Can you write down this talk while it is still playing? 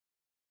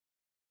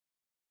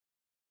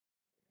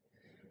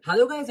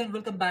Hello guys and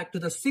welcome back to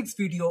the sixth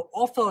video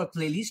of our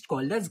playlist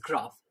called as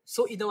Graph.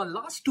 So in our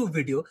last two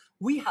videos,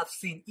 we have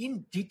seen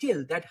in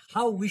detail that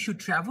how we should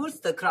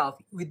traverse the graph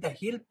with the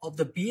help of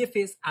the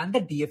BFS and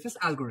the DFS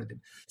algorithm.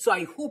 So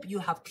I hope you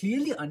have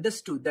clearly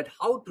understood that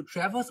how to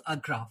traverse a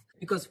graph,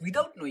 because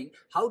without knowing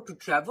how to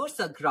traverse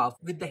a graph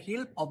with the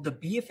help of the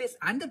BFS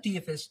and the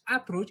DFS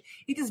approach,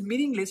 it is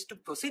meaningless to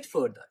proceed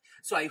further.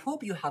 So I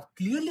hope you have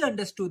clearly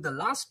understood the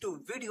last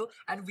two videos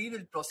and we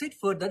will proceed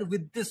further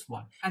with this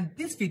one. And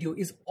this video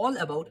is all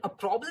about a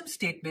problem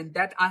statement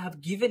that I have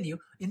given you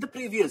in the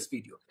previous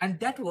video. And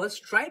that was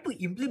try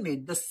to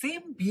implement the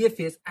same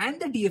BFS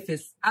and the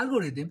DFS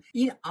algorithm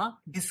in a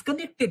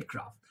disconnected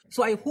graph.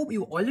 So I hope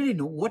you already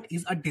know what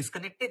is a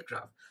disconnected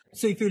graph.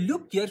 So if you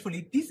look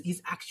carefully, this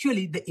is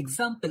actually the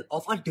example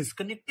of a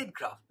disconnected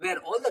graph where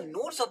all the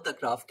nodes of the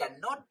graph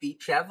cannot be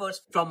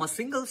traversed from a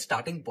single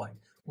starting point.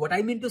 What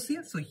I mean to say,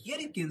 so here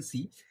you can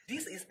see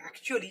this is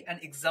actually an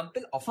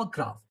example of a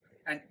graph.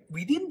 And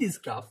within this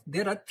graph,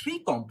 there are three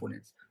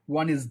components.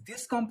 One is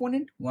this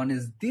component, one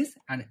is this,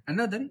 and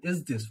another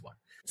is this one.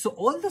 So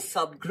all the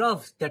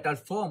subgraphs that are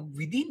formed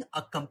within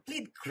a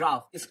complete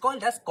graph is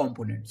called as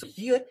components. So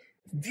here,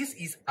 this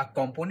is a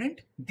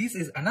component, this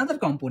is another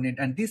component,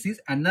 and this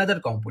is another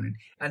component.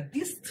 And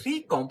these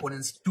three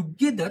components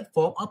together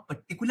form a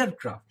particular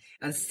graph.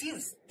 And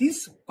since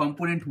this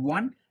component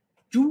 1,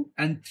 2,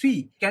 and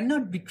 3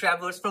 cannot be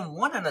traversed from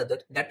one another,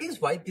 that is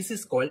why this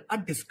is called a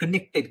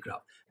disconnected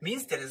graph.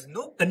 Means there is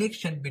no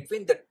connection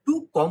between the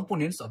two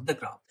components of the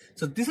graph.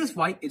 So this is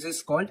why it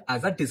is called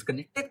as a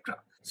disconnected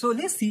graph. So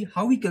let's see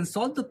how we can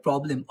solve the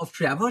problem of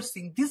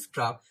traversing this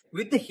graph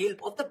with the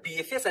help of the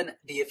BFS and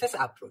DFS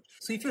approach.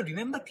 So if you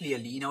remember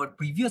clearly in our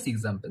previous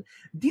example,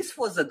 this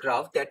was the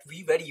graph that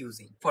we were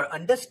using for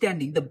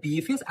understanding the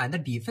BFS and the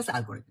DFS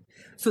algorithm.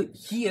 So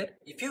here,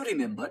 if you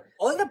remember,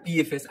 all the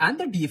BFS and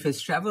the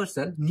DFS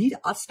traversal need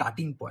a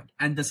starting point,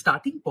 and the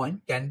starting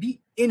point can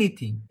be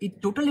anything. It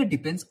totally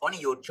depends on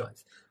your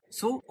choice.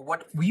 So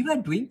what we were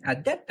doing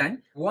at that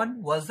time,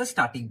 1 was the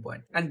starting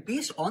point. And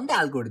based on the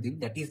algorithm,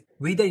 that is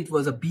whether it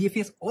was a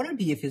BFS or a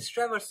DFS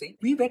traversing,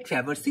 we were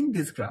traversing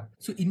this graph.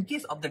 So in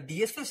case of the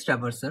DFS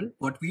traversal,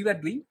 what we were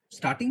doing,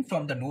 starting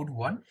from the node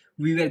 1,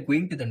 we were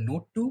going to the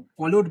node 2,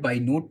 followed by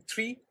node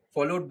 3,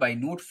 followed by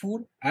node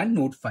 4 and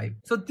node 5.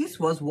 So this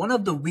was one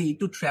of the way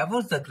to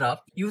traverse the graph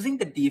using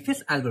the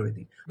DFS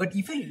algorithm. But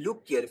if you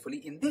look carefully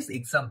in this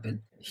example,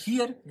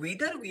 here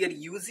whether we are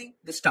using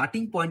the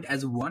starting point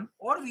as 1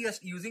 or we are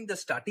using the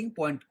starting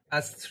point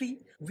as 3,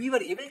 we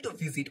were able to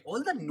visit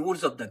all the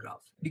nodes of the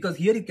graph. Because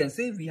here you can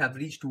say we have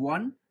reached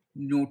 1,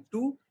 node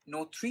 2,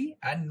 node 3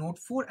 and node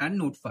 4 and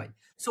node 5.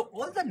 So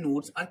all the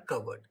nodes are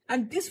covered,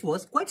 and this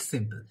was quite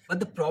simple. But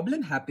the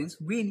problem happens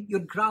when your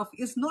graph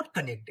is not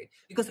connected,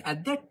 because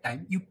at that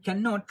time you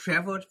cannot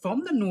traverse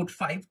from the node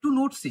 5 to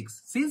node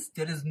 6 since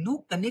there is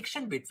no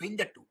connection between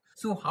the two.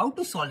 So how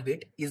to solve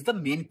it is the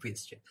main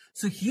question.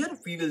 So here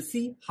we will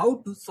see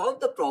how to solve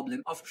the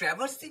problem of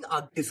traversing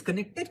a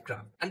disconnected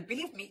graph. And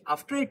believe me,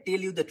 after I tell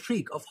you the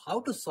trick of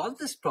how to solve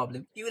this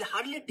problem, you will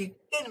hardly take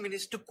 10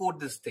 minutes to code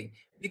this thing.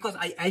 Because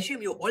I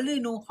assume you already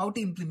know how to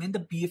implement the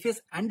BFS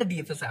and the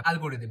DFS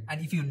algorithm.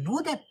 And if you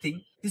know that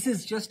thing, this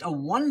is just a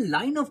one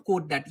line of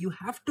code that you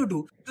have to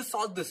do to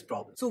solve this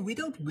problem. So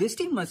without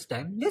wasting much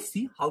time, let's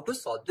see how to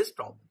solve this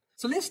problem.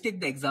 So let's take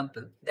the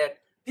example that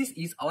this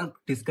is our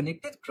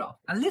disconnected graph,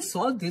 and let's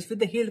solve this with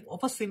the help of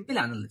a simple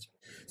analogy.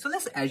 So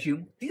let's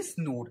assume this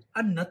node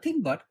are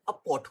nothing but a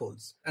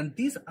potholes, and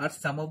these are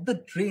some of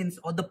the drains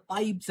or the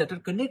pipes that are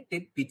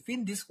connected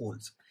between these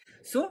holes.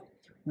 So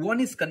 1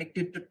 is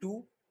connected to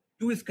 2,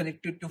 2 is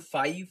connected to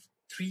 5,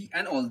 3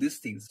 and all these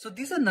things. So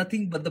these are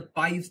nothing but the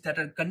pipes that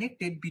are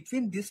connected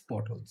between these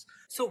potholes.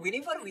 So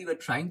whenever we were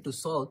trying to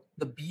solve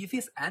the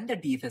BFS and the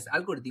DFS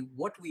algorithm,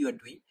 what we were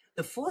doing,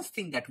 the first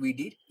thing that we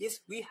did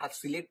is we have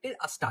selected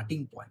a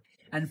starting point.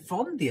 And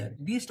from there,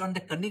 based on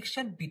the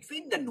connection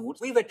between the nodes,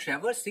 we were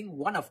traversing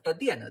one after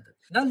the another.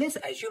 Now let's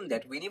assume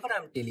that whenever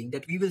I'm telling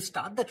that we will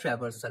start the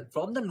traversal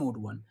from the node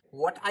 1,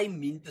 what I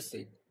mean to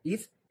say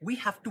is we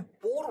have to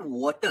pour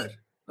water,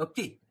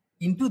 okay,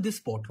 into these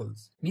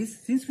potholes. Means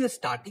since we are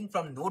starting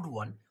from node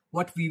 1,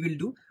 what we will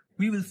do,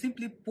 we will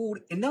simply pour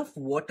enough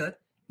water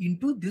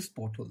into these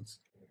potholes.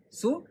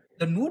 So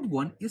the node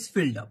 1 is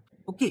filled up.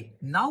 Okay,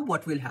 now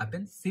what will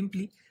happen?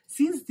 Simply,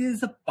 since there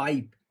is a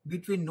pipe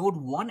between node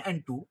 1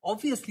 and 2,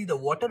 obviously the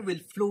water will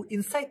flow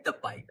inside the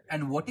pipe,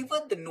 and whatever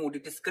the node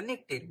it is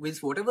connected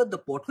with, whatever the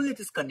pothole it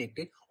is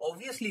connected,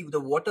 obviously the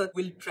water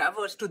will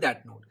traverse to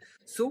that node.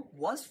 So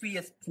once we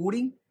are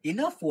pouring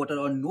enough water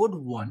on node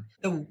 1,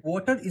 the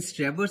water is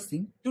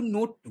traversing to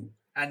node 2,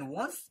 and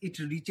once it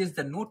reaches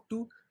the node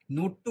 2,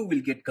 node 2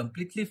 will get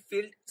completely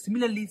filled.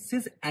 Similarly,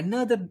 since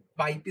another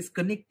pipe is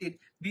connected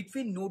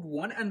between node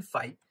 1 and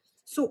 5,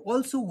 so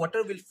also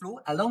water will flow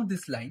along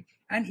this line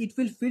and it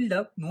will fill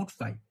up node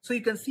 5. So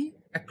you can see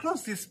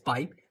across this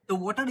pipe, the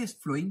water is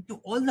flowing to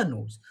all the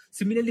nodes.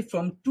 Similarly,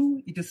 from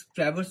 2, it is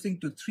traversing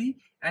to 3,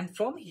 and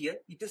from here,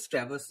 it is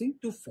traversing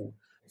to 4.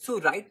 So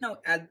right now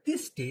at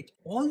this stage,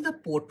 all the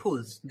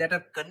portholes that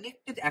are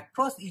connected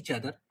across each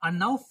other are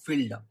now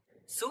filled up.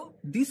 So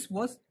this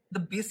was the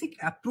basic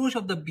approach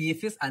of the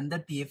BFS and the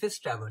DFS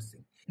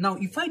traversing. Now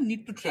if I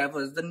need to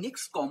traverse the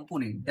next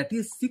component, that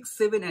is 6,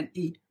 7 and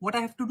 8, what I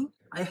have to do?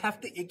 I have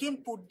to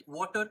again put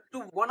water to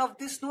one of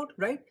this node,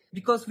 right?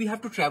 Because we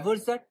have to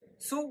traverse that.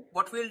 So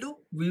what we'll do,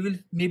 we will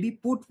maybe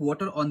put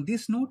water on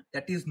this node,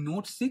 that is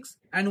node 6.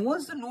 And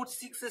once the node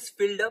 6 is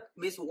filled up,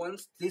 means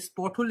once this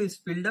porthole is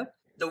filled up,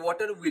 the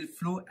water will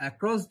flow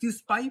across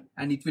this pipe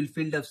and it will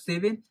fill up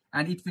 7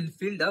 and it will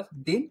fill up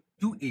then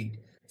to 8.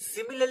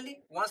 Similarly,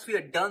 once we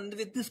are done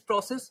with this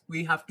process,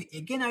 we have to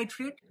again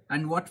iterate,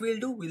 and what we'll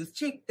do, we'll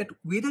check that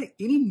whether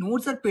any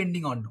nodes are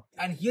pending or not.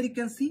 And here you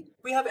can see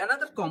we have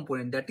another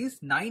component, that is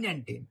 9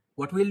 and 10.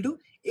 What we'll do,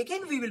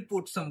 again we will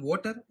put some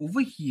water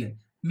over here,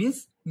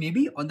 means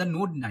maybe on the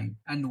node 9,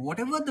 and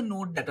whatever the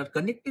node that are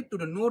connected to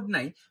the node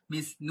 9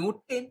 means node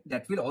 10,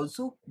 that will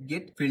also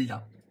get filled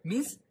up.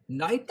 Means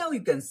right now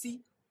you can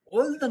see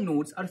all the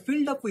nodes are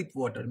filled up with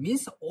water,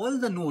 means all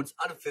the nodes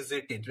are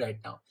visited right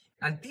now.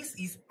 And this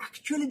is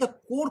actually the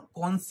core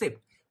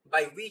concept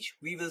by which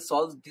we will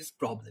solve this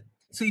problem.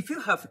 So if you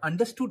have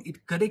understood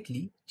it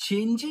correctly,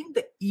 changing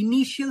the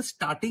initial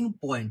starting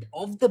point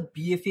of the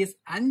BFS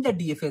and the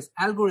DFS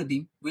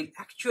algorithm will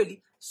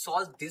actually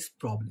solve this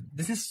problem.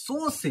 This is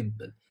so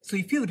simple. So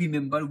if you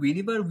remember,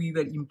 whenever we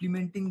were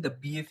implementing the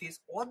BFS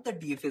or the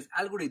DFS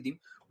algorithm,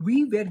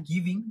 we were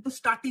giving the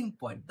starting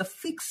point, the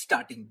fixed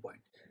starting point,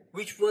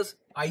 which was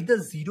either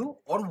 0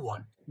 or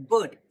 1.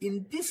 But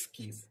in this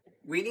case,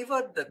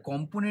 whenever the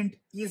component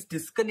is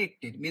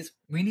disconnected, means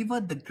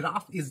whenever the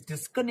graph is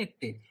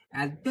disconnected,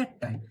 at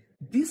that time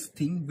this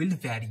thing will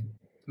vary.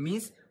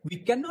 Means we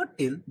cannot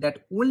tell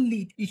that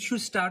only it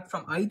should start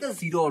from either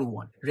 0 or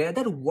 1.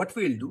 Rather, what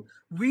we'll do,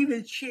 we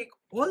will check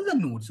all the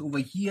nodes over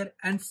here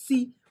and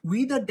see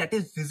whether that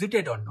is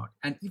visited or not.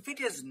 And if it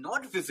is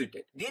not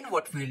visited, then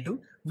what we'll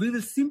do, we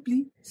will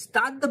simply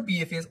start the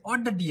BFS or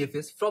the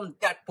DFS from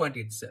that point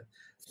itself.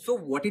 So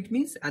what it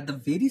means, at the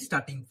very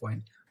starting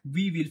point,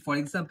 we will, for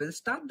example,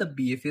 start the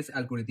BFS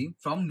algorithm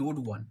from node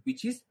 1,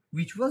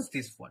 which was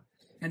this one.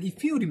 And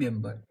if you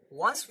remember,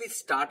 once we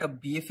start a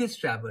BFS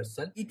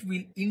traversal, it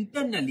will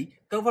internally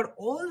cover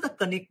all the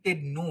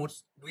connected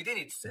nodes within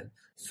itself.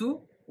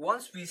 So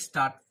once we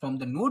start from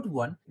the node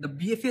 1, the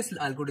BFS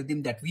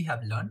algorithm that we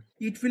have learned,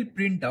 it will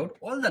print out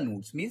all the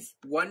nodes, means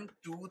 1,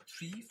 2,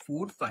 3,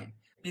 4, 5.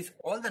 Means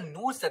all the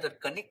nodes that are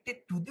connected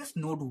to this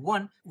node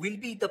 1 will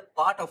be the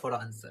part of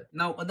our answer.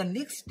 Now on the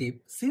next step,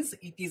 since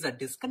it is a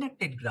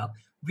disconnected graph,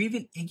 we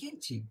will again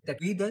check that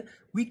whether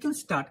we can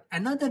start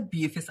another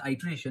BFS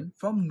iteration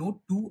from node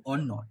 2 or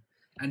not.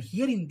 And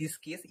here in this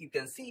case, you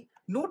can see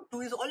node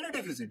 2 is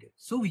already visited,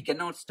 so we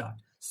cannot start.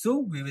 So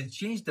we will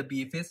change the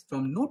BFS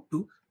from node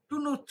 2 to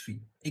node 3.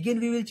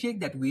 Again, we will check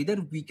that whether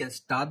we can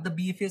start the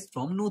BFS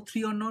from node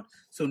 3 or not.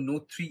 So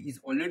node 3 is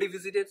already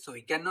visited, so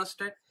we cannot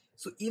start.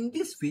 So in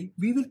this way,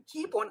 we will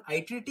keep on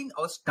iterating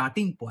our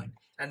starting point.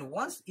 And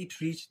once it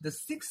reaches the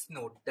 6th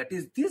node, that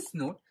is this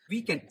node,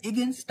 we can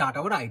again start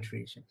our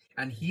iteration.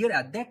 And here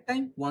at that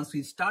time, once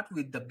we start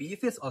with the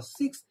BFS of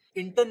 6,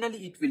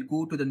 internally it will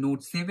go to the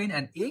node 7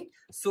 and 8.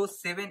 So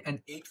 7 and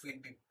 8 will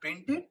be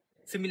printed.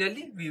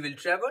 Similarly, we will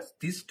traverse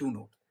these two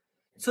nodes.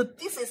 So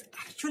this is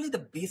actually the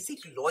basic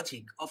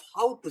logic of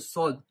how to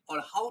solve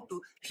or how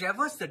to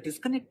traverse the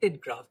disconnected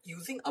graph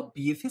using a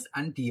BFS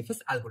and DFS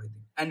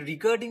algorithm. And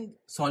regarding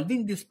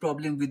solving this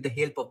problem with the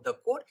help of the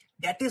code,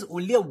 that is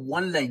only a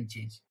one-line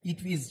change.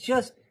 It is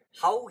just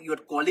how you are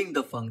calling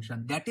the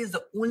function. That is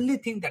the only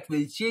thing that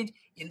will change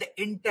in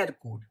the entire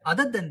code.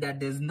 Other than that,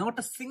 there is not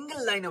a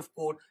single line of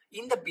code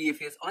in the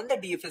BFS or the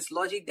DFS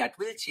logic that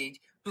will change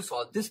to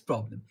solve this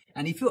problem.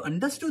 And if you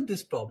understood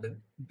this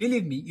problem,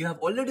 believe me, you have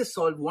already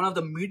solved one of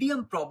the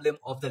medium problem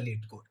of the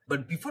lead code.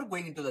 But before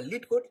going into the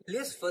lead code,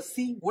 let's first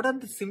see what are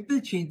the simple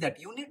changes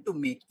that you need to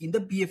make in the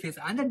BFS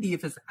and the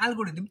DFS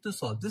algorithm to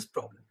solve this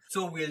problem.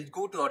 So we'll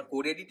go to our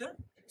code editor.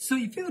 So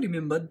if you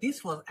remember,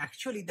 this was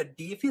actually the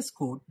DFS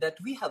code that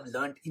we have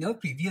learned in our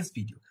previous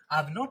video. I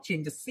have not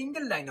changed a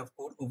single line of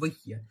code over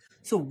here.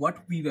 So what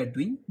we were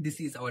doing, this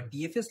is our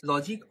DFS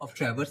logic of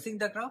traversing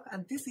the graph,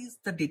 and this is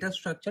the data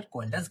structure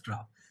called as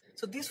graph.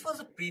 So this was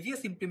a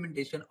previous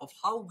implementation of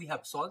how we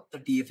have solved the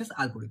DFS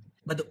algorithm.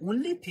 But the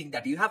only thing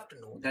that you have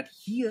to know that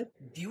here,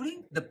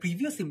 during the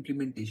previous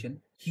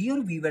implementation,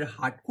 here we were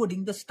hard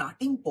coding the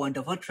starting point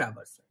of our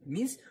traversal.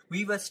 Means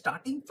we were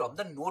starting from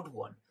the node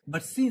 1.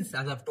 But since,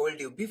 as I've told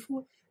you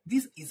before,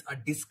 this is a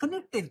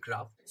disconnected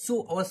graph,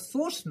 so our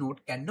source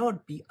node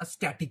cannot be a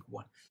static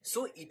one.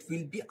 So it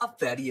will be a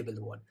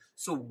variable one.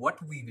 So what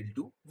we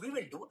will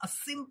do a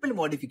simple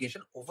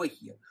modification over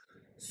here.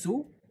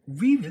 So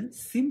we will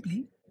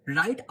simply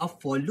write a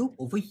for loop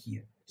over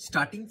here,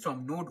 starting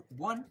from node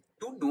 1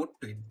 to node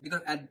 10.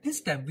 Because at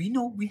this time, we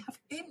know we have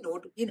 10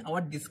 nodes in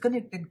our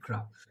disconnected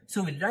graph.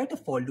 So we'll write a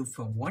for loop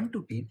from 1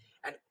 to 10.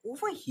 And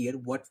over here,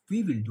 what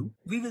we will do,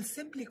 we will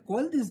simply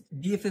call this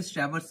DFS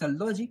traversal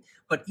logic,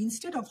 but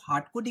instead of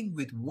hard coding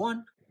with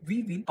 1,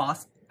 we will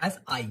pass as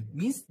I,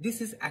 means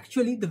this is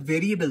actually the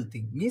variable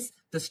thing, means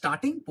the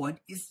starting point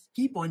is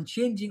keep on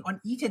changing on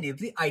each and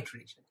every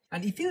iteration.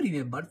 And if you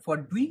remember, for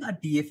doing a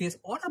DFS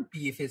or a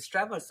BFS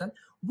traversal,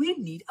 we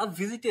need a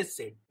visited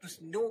set to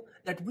know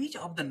that which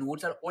of the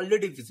nodes are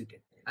already visited.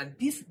 And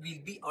this will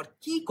be our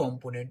key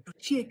component to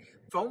check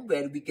from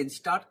where we can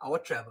start our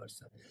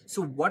traversal.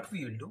 So what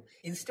we will do,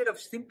 instead of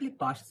simply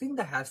passing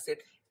the hash set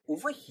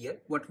over here,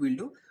 what we'll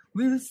do,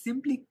 we will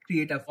simply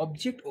create an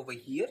object over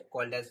here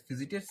called as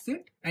visited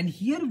set, and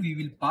here we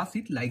will pass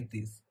it like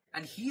this.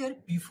 And here,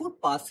 before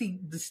passing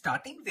the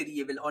starting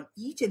variable on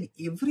each and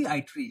every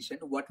iteration,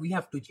 what we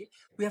have to check,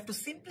 we have to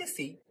simply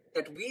say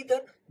that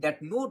whether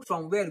that node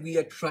from where we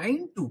are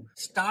trying to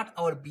start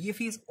our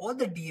BFS or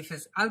the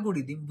DFS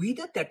algorithm,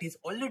 whether that is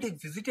already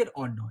visited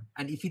or not.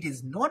 And if it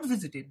is not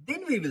visited,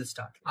 then we will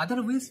start.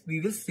 Otherwise, we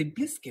will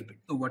simply skip it.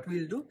 So what we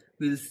will do,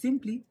 we will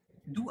simply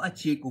do a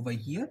check over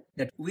here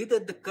that whether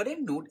the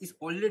current node is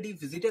already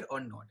visited or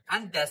not.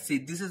 And that's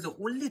it. This is the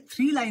only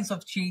 3 lines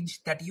of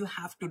change that you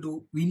have to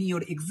do in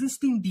your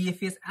existing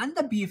DFS and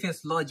the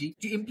BFS logic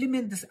to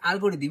implement this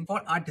algorithm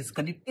for our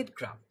disconnected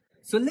graph.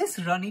 So let's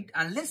run it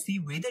and let's see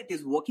whether it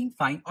is working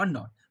fine or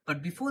not.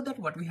 But before that,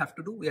 what we have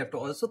to do, we have to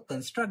also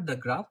construct the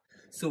graph.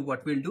 So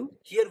what we'll do,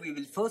 here we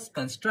will first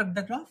construct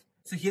the graph.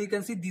 So here you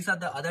can see these are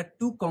the other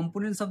 2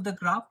 components of the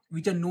graph,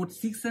 which are node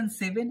 6 and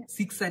 7,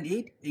 6 and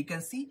 8. You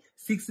can see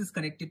 6 is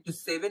connected to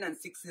 7 and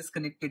 6 is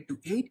connected to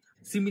 8.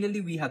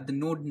 Similarly, we have the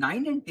node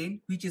 9 and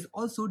 10, which is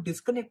also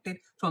disconnected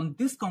from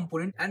this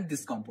component and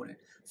this component.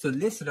 So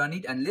let's run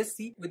it and let's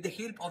see with the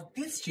help of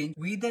this change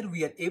whether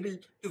we are able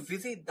to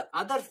visit the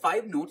other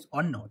 5 nodes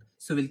or not.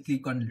 So we'll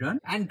click on run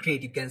and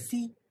great. You can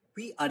see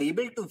we are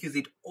able to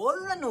visit all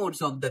the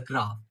nodes of the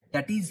graph.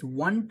 That is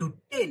 1 to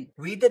 10,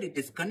 whether it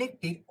is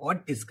connected or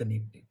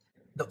disconnected.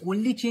 The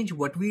only change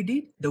what we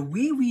did, the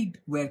way we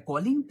were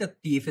calling the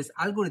DFS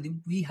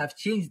algorithm, we have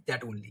changed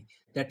that only.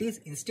 That is,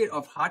 instead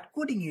of hard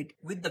coding it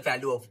with the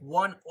value of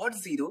 1 or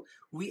 0,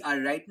 we are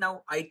right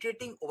now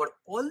iterating over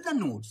all the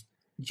nodes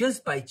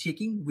just by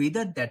checking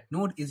whether that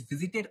node is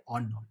visited or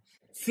not.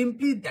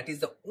 Simply, that is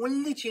the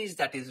only change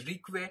that is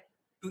required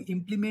to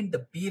implement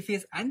the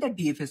BFS and the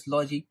DFS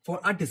logic for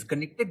a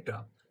disconnected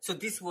graph. So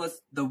this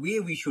was the way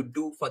we should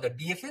do for the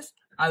DFS.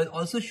 I will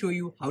also show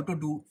you how to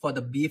do for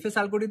the BFS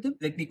algorithm.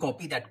 Let me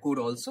copy that code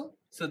also.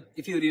 So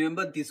if you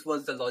remember, this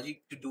was the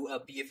logic to do a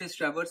BFS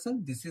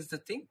traversal. This is the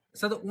thing.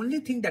 So the only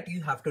thing that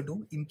you have to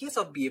do in case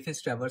of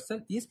BFS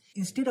traversal is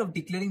instead of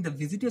declaring the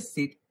visited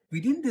set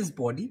within this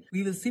body,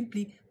 we will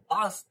simply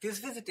pass this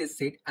visited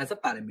set as a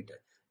parameter.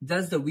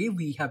 That's the way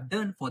we have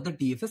done for the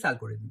DFS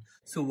algorithm.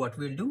 So what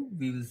we'll do,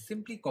 we will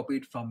simply copy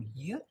it from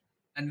here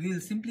and we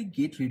will simply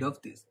get rid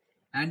of this.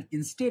 And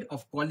instead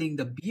of calling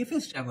the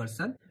BFS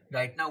traversal,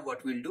 right now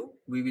what we'll do,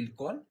 we will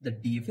call the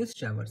DFS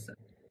traversal.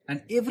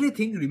 And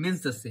everything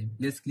remains the same.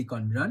 Let's click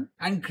on run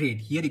and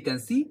great. Here you can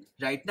see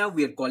right now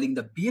we are calling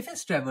the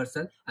BFS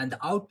traversal and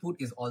the output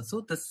is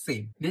also the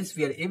same. Means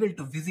we are able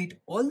to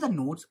visit all the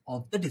nodes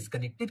of the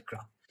disconnected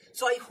graph.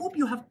 So I hope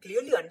you have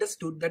clearly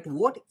understood that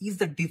what is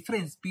the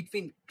difference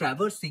between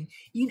traversing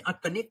in a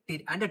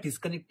connected and a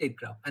disconnected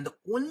graph. And the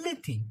only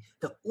thing,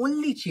 the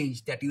only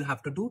change that you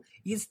have to do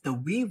is the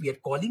way we are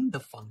calling the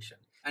function.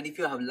 And if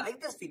you have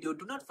liked this video,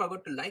 do not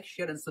forget to like,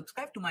 share and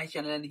subscribe to my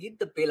channel and hit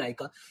the bell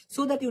icon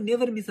so that you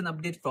never miss an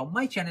update from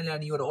my channel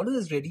and you are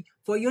always ready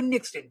for your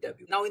next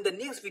interview. Now in the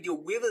next video,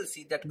 we will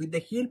see that with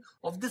the help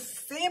of the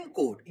same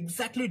code,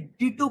 exactly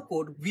ditto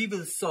code, we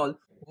will solve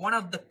one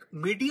of the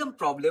medium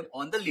problem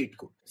on the lead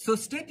code. So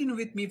stay tuned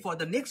with me for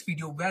the next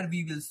video where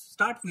we will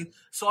start with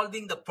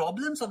solving the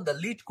problems on the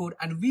lead code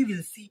and we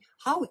will see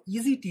how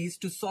easy it is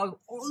to solve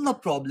all the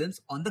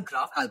problems on the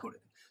graph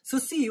algorithm. So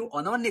see you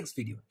on our next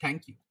video.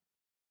 Thank you.